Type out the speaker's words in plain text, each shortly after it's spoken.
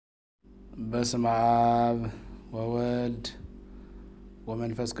በስመ አብ ወወልድ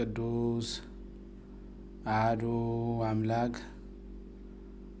ወመንፈስ ቅዱስ አሐዱ አምላክ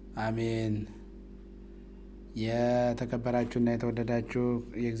አሜን። የተከበራችሁና የተወደዳችሁ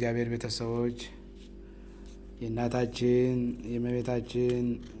የእግዚአብሔር ቤተሰቦች የእናታችን የእመቤታችን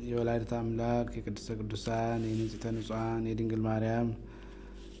የወላዲተ አምላክ የቅድስተ ቅዱሳን የንጽሕተ ንጹሐን የድንግል ማርያም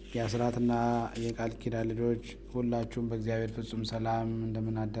የአስራትና የቃል ኪዳን ልጆች ሁላችሁም በእግዚአብሔር ፍጹም ሰላም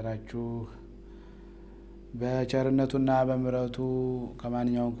እንደምን አደራችሁ? በቸርነቱና በምሕረቱ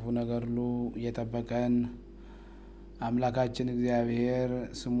ከማንኛውም ክፉ ነገር ሁሉ እየጠበቀን አምላካችን እግዚአብሔር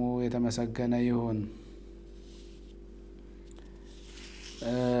ስሙ የተመሰገነ ይሁን።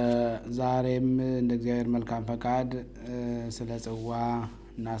 ዛሬም እንደ እግዚአብሔር መልካም ፈቃድ ስለ ጽዋዕ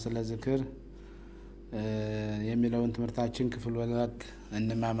እና ስለ ዝክር የሚለውን ትምህርታችን ክፍል 2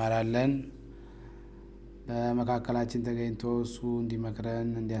 እንማማራለን። በመካከላችን ተገኝቶ እሱ እንዲመክረን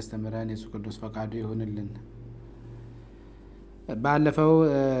እንዲያስተምረን የሱ ቅዱስ ፈቃዱ ይሁንልን። ባለፈው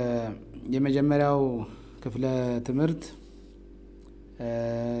የመጀመሪያው ክፍለ ትምህርት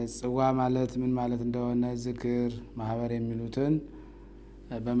ጽዋዕ ማለት ምን ማለት እንደሆነ ዝክር፣ ማኅበር የሚሉትን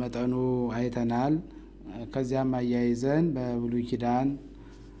በመጠኑ አይተናል። ከዚያም አያይዘን በብሉይ ኪዳን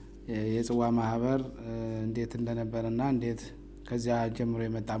የጽዋዕ ማኅበር እንዴት እንደነበረና እንዴት ከዚያ ጀምሮ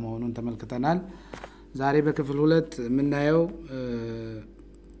የመጣ መሆኑን ተመልክተናል። ዛሬ በክፍል 2 የምናየው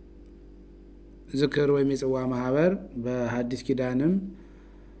ዝክር ወይም የጽዋዕ ማኅበር በሐዲስ ኪዳንም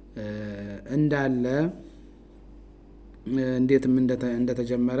እንዳለ እንዴትም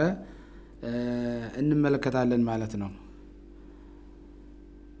እንደተጀመረ እንመለከታለን ማለት ነው።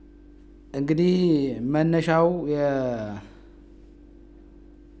 እንግዲህ መነሻው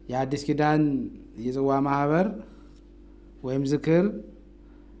የሐዲስ ኪዳን የጽዋዕ ማኅበር ወይም ዝክር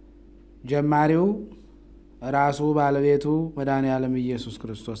ጀማሪው ራሱ ባለቤቱ መድኃኔዓለም ኢየሱስ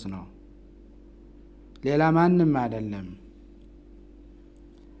ክርስቶስ ነው። ሌላ ማንም አይደለም።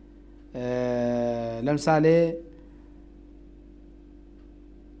 ለምሳሌ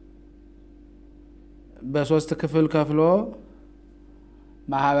በ3 ክፍል ከፍሎ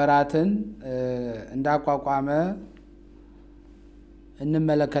ማኅበራትን እንዳቋቋመ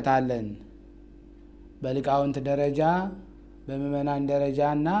እንመለከታለን። በሊቃውንት ደረጃ፣ በምእመናን ደረጃ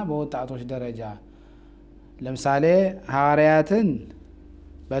እና በወጣቶች ደረጃ። ለምሳሌ ሐዋርያትን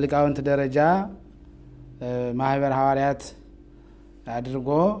በሊቃውንት ደረጃ ማኅበር ሐዋርያት አድርጎ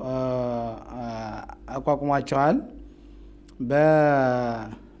አቋቁሟቸዋል።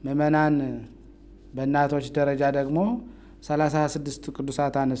 በምእመናን በእናቶች ደረጃ ደግሞ 36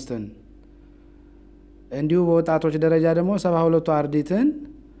 ቅዱሳት አንስትን፣ እንዲሁ በወጣቶች ደረጃ ደግሞ 72 አርዲትን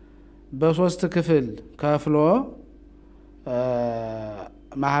በ3 ክፍል ከፍሎ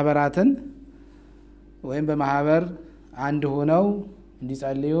ማኅበራትን ወይም በማኅበር አንድ ሆነው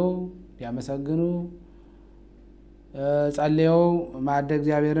እንዲጸልዩ፣ እንዲያመሰግኑ፣ ጸልየው ማዕደ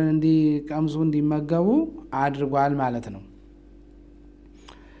እግዚአብሔርን እንዲቀምሱ፣ እንዲመገቡ አድርጓል ማለት ነው።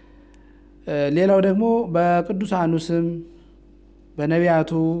 ሌላው ደግሞ በቅዱሳኑ ስም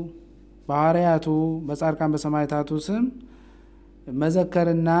በነቢያቱ፣ በሐዋርያቱ፣ በጻድቃን፣ በሰማዕታቱ ስም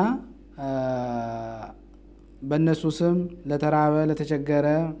መዘከርና በእነሱ ስም ለተራበ ለተቸገረ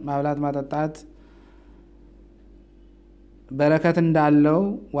ማብላት ማጠጣት በረከት እንዳለው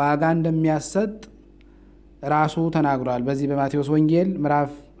ዋጋ እንደሚያሰጥ ራሱ ተናግሯል። በዚህ በማቴዎስ ወንጌል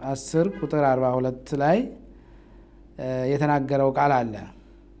ምዕራፍ 10 ቁጥር 42 ላይ የተናገረው ቃል አለ።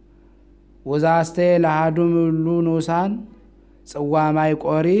 ወዛስቴ ለአሐዱ እምእሉ ንዑሳን ጽዋዕ ማይ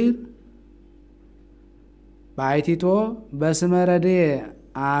ቆሪር ባሕቲቶ በስመ ረድኤ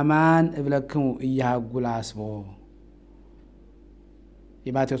አማን እብለክሙ ኢያሃጉል አስቦ።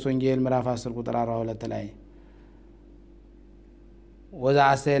 የማቴዎስ ወንጌል ምዕራፍ 10 ቁጥር 42 ላይ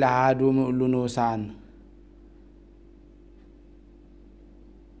ወዛስቴ ለአሐዱ እምእሉ ንዑሳን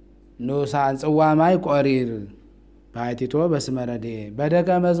ጽዋዕ ማይ ቆሪር ባሕቲቶ በስመ ረድኤ፣ በደቀ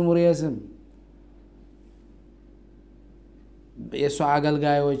መዝሙሬ ስም የእሱ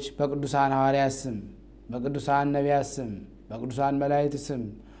አገልጋዮች በቅዱሳን ሐዋርያት ስም፣ በቅዱሳን ነቢያት ስም፣ በቅዱሳን መላእክት ስም፣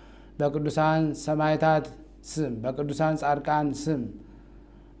 በቅዱሳን ሰማዕታት ስም፣ በቅዱሳን ጻድቃን ስም፣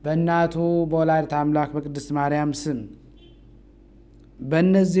 በእናቱ በወላዲተ አምላክ በቅድስት ማርያም ስም፣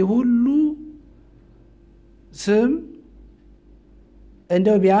 በእነዚህ ሁሉ ስም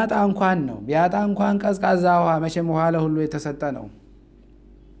እንደው ቢያጣ እንኳን ቀዝቃዛ ውሃ፣ መቼም ውሃ ለሁሉ የተሰጠ ነው።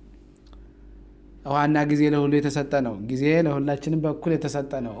 ውሃና ጊዜ ለሁሉ የተሰጠ ነው። ጊዜ ለሁላችንም በኩል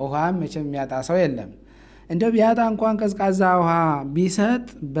የተሰጠ ነው። ውሃም መቼም የሚያጣ ሰው የለም። እንደው ቢያጣ እንኳን ቀዝቃዛ ውሃ ቢሰጥ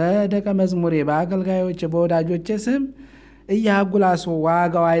በደቀ መዝሙሬ በአገልጋዮች በወዳጆች ስም ኢያሃጉል አስቦ፣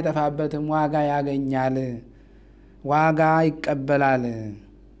 ዋጋው አይጠፋበትም፣ ዋጋ ያገኛል፣ ዋጋ ይቀበላል።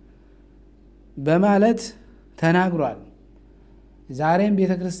 በማለት ተናግሯል። ዛሬም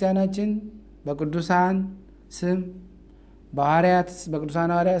ቤተክርስቲያናችን በቅዱሳን ስም በቅዱሳን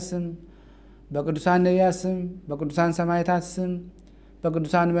ሐዋርያት ስም በቅዱሳን ነቢያት ስም በቅዱሳን ሰማዕታት ስም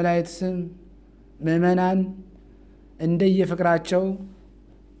በቅዱሳን መላእክት ስም ምእመናን እንደየፍቅራቸው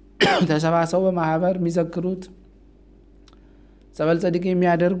ተሰባስበው በማኅበር የሚዘክሩት ጸበል ጸዲቅ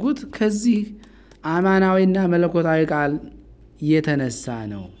የሚያደርጉት ከዚህ አማናዊና መለኮታዊ ቃል የተነሳ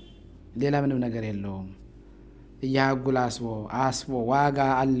ነው። ሌላ ምንም ነገር የለውም። እያጉል አስቦ ዋጋ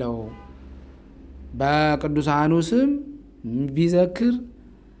አለው። በቅዱሳኑ ስም ቢዘክር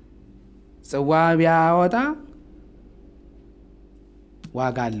ጽዋ ቢያወጣ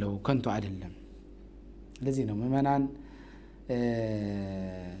ዋጋ አለው፣ ከንቱ አይደለም። ለዚህ ነው ምእመናን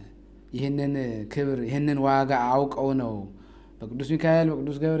ይህንን ክብር ይህንን ዋጋ አውቀው ነው በቅዱስ ሚካኤል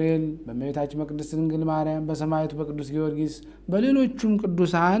በቅዱስ ገብርኤል በእመቤታችን በቅድስት ድንግል ማርያም በሰማዕቱ በቅዱስ ጊዮርጊስ በሌሎቹም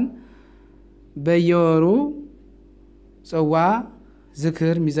ቅዱሳን በየወሩ ጽዋ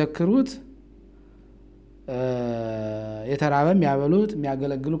ዝክር የሚዘክሩት የተራበ የሚያበሉት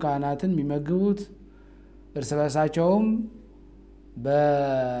የሚያገለግሉ ካህናትን የሚመግቡት እርስ በርሳቸውም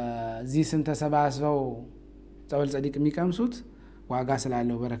በዚህ ስም ተሰባስበው ጸበል ጸዲቅ የሚቀምሱት ዋጋ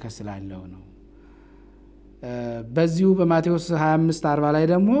ስላለው በረከት ስላለው ነው። በዚሁ በማቴዎስ 25:40 ላይ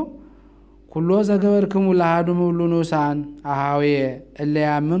ደግሞ ኩሎ ዘገበርክሙ ለአሐዱ እምእሉ ንዑሳን አኀዌየ እለ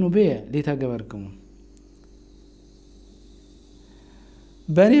ያምኑ ብየ ሊተገበርክሙ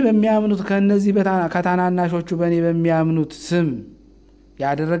በእኔ በሚያምኑት ከእነዚህ ከታናናሾቹ በእኔ በሚያምኑት ስም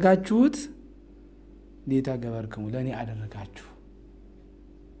ያደረጋችሁት ሊተገበርክሙ ለእኔ አደረጋችሁ።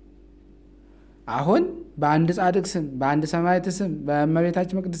 አሁን በአንድ ጻድቅ ስም በአንድ ሰማዕት ስም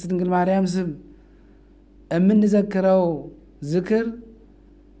በእመቤታችን በቅድስት ድንግል ማርያም ስም የምንዘክረው ዝክር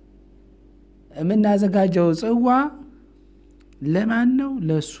የምናዘጋጀው ጽዋ ለማን ነው?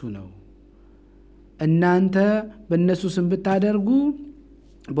 ለሱ ነው። እናንተ በእነሱ ስም ብታደርጉ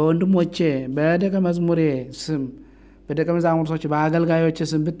በወንድሞቼ በደቀ መዝሙሬ ስም በደቀ መዛሙርቶቼ በአገልጋዮቼ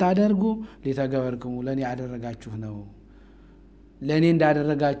ስም ብታደርጉ ሊተገበርክሙ ለእኔ ያደረጋችሁ ነው። ለእኔ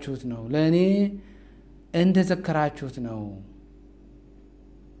እንዳደረጋችሁት ነው። ለእኔ እንደዘከራችሁት ነው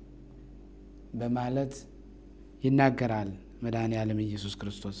በማለት ይናገራል መድኃኔዓለም ኢየሱስ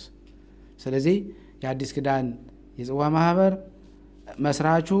ክርስቶስ። ስለዚህ የአዲስ ኪዳን የጽዋ ማኅበር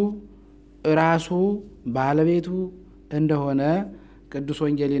መስራቹ ራሱ ባለቤቱ እንደሆነ ቅዱስ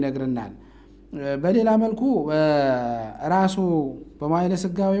ወንጌል ይነግረናል። በሌላ መልኩ ራሱ በመዋዕለ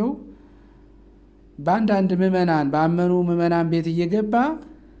ሥጋዌው በአንዳንድ ምእመናን ባመኑ ምእመናን ቤት እየገባ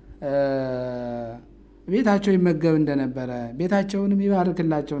ቤታቸው ይመገብ እንደነበረ ቤታቸውንም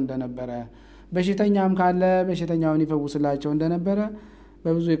ይባርክላቸው እንደነበረ በሽተኛም ካለ በሽተኛውን ይፈውስላቸው እንደነበረ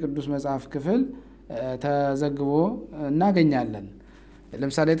በብዙ የቅዱስ መጽሐፍ ክፍል ተዘግቦ እናገኛለን።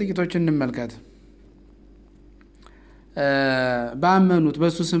 ለምሳሌ ጥቂቶችን እንመልከት። ባመኑት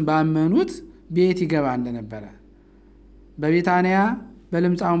በሱ ስም ባመኑት ቤት ይገባ እንደነበረ በቢታንያ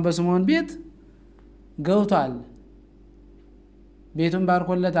በለምጻሙን በስምዖን ቤት ገብቷል። ቤቱን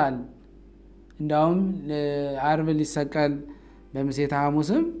ባርኮለታል። እንዳውም ዓርብ ሊሰቀል በምሴተ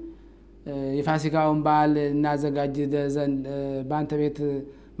ሐሙስም የፋሲካውን በዓል እናዘጋጅ ዘንድ በአንተ ቤት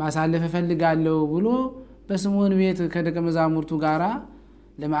ማሳለፍ እፈልጋለሁ ብሎ በስምዖን ቤት ከደቀ መዛሙርቱ ጋር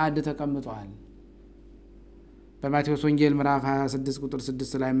ለማዕድ ተቀምጧል። በማቴዎስ ወንጌል ምዕራፍ 26 ቁጥር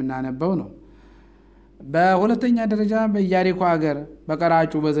 6 ላይ የምናነበው ነው። በሁለተኛ ደረጃ በኢያሪኮ ሀገር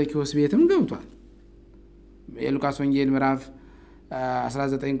በቀራጩ በዘኪዎስ ቤትም ገብቷል። የሉቃስ ወንጌል ምዕራፍ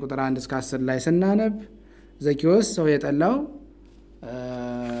 19 ቁጥር 1 እስከ 10 ላይ ስናነብ ዘኪዎስ ሰው የጠላው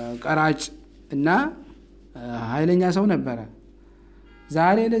ቀራጭ እና ኃይለኛ ሰው ነበረ።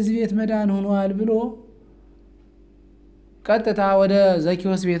 ዛሬ ለዚህ ቤት መዳን ሆኗል ብሎ ቀጥታ ወደ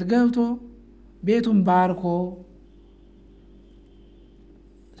ዘኪዎስ ቤት ገብቶ ቤቱን ባርኮ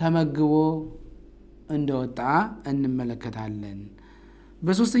ተመግቦ እንደወጣ እንመለከታለን።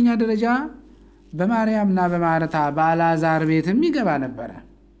 በሶስተኛ ደረጃ በማርያምና በማርታ በአልዓዛር ቤትም ይገባ ነበረ።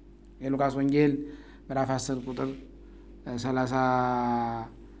 የሉቃስ ወንጌል ምዕራፍ 10 ቁጥር 37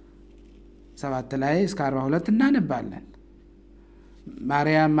 ላይ እስከ 42 እናነባለን።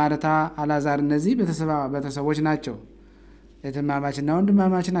 ማርያም፣ ማርታ፣ አልዓዛር እነዚህ ቤተሰቦች ናቸው። እህትማማችና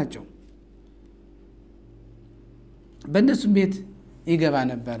ወንድማማች ናቸው። በእነሱም ቤት ይገባ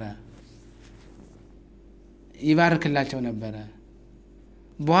ነበረ፣ ይባርክላቸው ነበረ።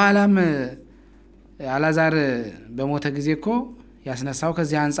 በኋላም አልዓዛር በሞተ ጊዜ እኮ ያስነሳው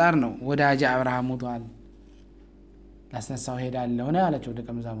ከዚህ አንጻር ነው። ወዳጄ አብርሃም ሞቷል፣ ላስነሳው ሄዳለሁ ነው ያላቸው ደቀ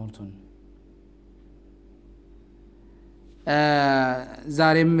መዛሙርቱን።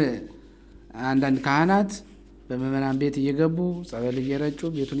 ዛሬም አንዳንድ ካህናት በመመናን ቤት እየገቡ ጸበል እየረጩ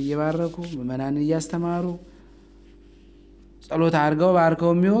ቤቱን እየባረኩ መመናን እያስተማሩ ጸሎት አድርገው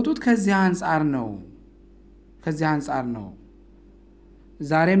ባርከው የሚወጡት ከዚህ አንፃር ነው።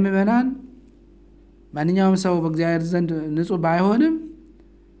 ዛሬም መመናን ማንኛውም ሰው በእግዚአብሔር ዘንድ ንጹህ ባይሆንም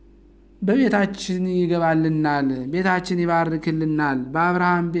በቤታችን ይገባልናል፣ ቤታችን ይባርክልናል።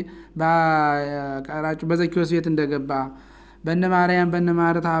 በአብርሃም በቀራጩ በዘኪዮስ ቤት እንደገባ፣ በእነ ማርያም በእነ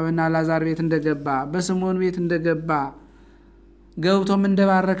ማርታ በእነ አልዓዛር ቤት እንደገባ፣ በስምዖን ቤት እንደገባ ገብቶም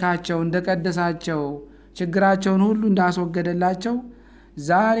እንደባረካቸው እንደቀደሳቸው ችግራቸውን ሁሉ እንዳስወገደላቸው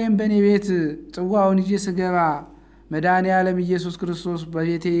ዛሬም በእኔ ቤት ጽዋውን ይዤ ስገባ መድኃኔዓለም ኢየሱስ ክርስቶስ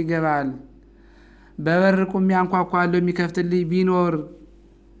በቤቴ ይገባል። በበር ቆሜ አንኳኳለሁ፣ የሚከፍትልኝ ቢኖር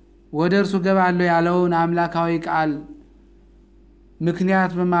ወደ እርሱ ገባለሁ ያለውን አምላካዊ ቃል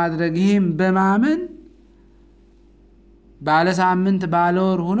ምክንያት በማድረግ ይህም በማመን ባለ ሳምንት ባለ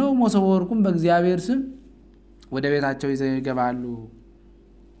ወር ሆነው መሶበ ወርቁን በእግዚአብሔር ስም ወደ ቤታቸው ይዘው ይገባሉ።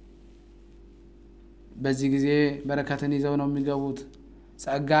 በዚህ ጊዜ በረከትን ይዘው ነው የሚገቡት፣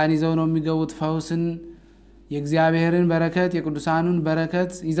 ጸጋን ይዘው ነው የሚገቡት፣ ፈውስን የእግዚአብሔርን በረከት የቅዱሳኑን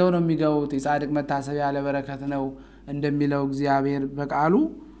በረከት ይዘው ነው የሚገቡት። የጻድቅ መታሰቢያ ያለ በረከት ነው እንደሚለው እግዚአብሔር በቃሉ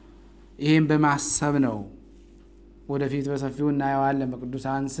ይሄን በማሰብ ነው። ወደፊት በሰፊው እናየዋለን።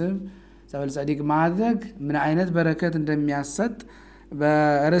 በቅዱሳን ስም ጸበል ጸዲቅ ማድረግ ምን አይነት በረከት እንደሚያሰጥ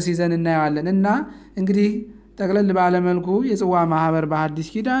በርዕስ ይዘን እናየዋለን። እና እንግዲህ ጠቅለል ባለ መልኩ የጽዋዕ ማኅበር በሐዲስ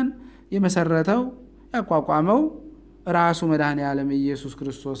ኪዳን የመሰረተው ያቋቋመው ራሱ መድኃኔዓለም ኢየሱስ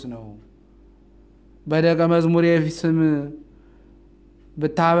ክርስቶስ ነው። በደቀ መዝሙር ስም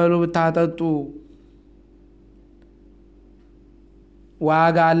ብታበሉ ብታጠጡ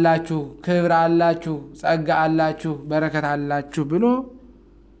ዋጋ አላችሁ፣ ክብር አላችሁ፣ ጸጋ አላችሁ፣ በረከት አላችሁ ብሎ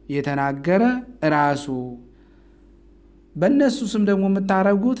የተናገረ ራሱ። በእነሱ ስም ደግሞ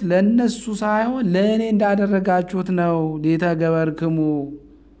የምታረጉት ለእነሱ ሳይሆን ለእኔ እንዳደረጋችሁት ነው። ሊተገበርክሙ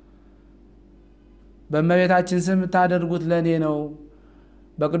በእመቤታችን ስም የምታደርጉት ለእኔ ነው።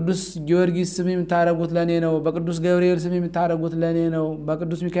 በቅዱስ ጊዮርጊስ ስም የምታረጉት ለእኔ ነው። በቅዱስ ገብርኤል ስም የምታረጉት ለእኔ ነው።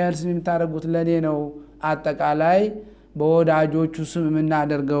 በቅዱስ ሚካኤል ስም የምታረጉት ለእኔ ነው። አጠቃላይ በወዳጆቹ ስም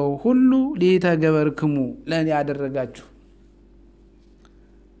የምናደርገው ሁሉ ሊተገበርክሙ ለእኔ ያደረጋችሁ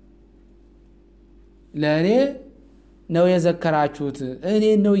ለእኔ ነው የዘከራችሁት፣ እኔ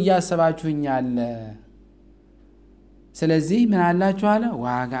ነው እያሰባችሁኝ አለ። ስለዚህ ምን አላችሁ አለ?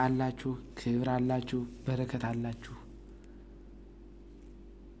 ዋጋ አላችሁ፣ ክብር አላችሁ፣ በረከት አላችሁ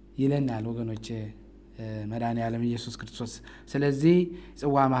ይለናል ወገኖቼ መድኃኔዓለም ኢየሱስ ክርስቶስ። ስለዚህ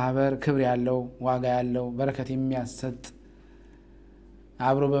ጽዋዕ ማኅበር ክብር ያለው ዋጋ ያለው በረከት የሚያሰጥ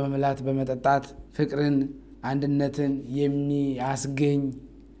አብሮ በመብላት በመጠጣት ፍቅርን አንድነትን የሚያስገኝ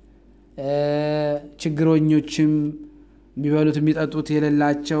ችግረኞችም የሚበሉት የሚጠጡት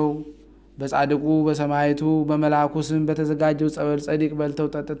የሌላቸው በጻድቁ በሰማዕቱ በመልአኩ ስም በተዘጋጀው ጸበል ጸዲቅ በልተው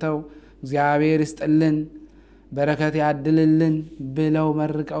ጠጥተው እግዚአብሔር ይስጥልን በረከት ያድልልን ብለው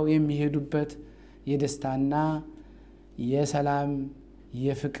መርቀው የሚሄዱበት የደስታና የሰላም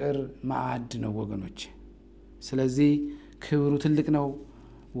የፍቅር ማዕድ ነው ወገኖች። ስለዚህ ክብሩ ትልቅ ነው፣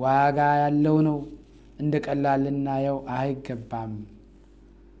 ዋጋ ያለው ነው። እንደ ቀላል ልናየው አይገባም።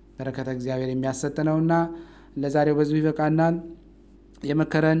 በረከተ እግዚአብሔር የሚያሰጥነውና ለዛሬው በዚህ ይበቃናል።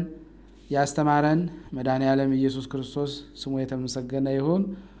 የመከረን ያስተማረን መድኃኔዓለም ኢየሱስ ክርስቶስ ስሙ የተመሰገነ ይሁን።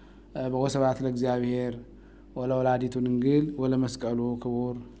 ወስብሐት ለእግዚአብሔር ወለወላዲቱ ድንግል ወለመስቀሉ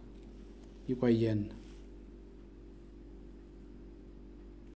ክቡር። ይቆየን።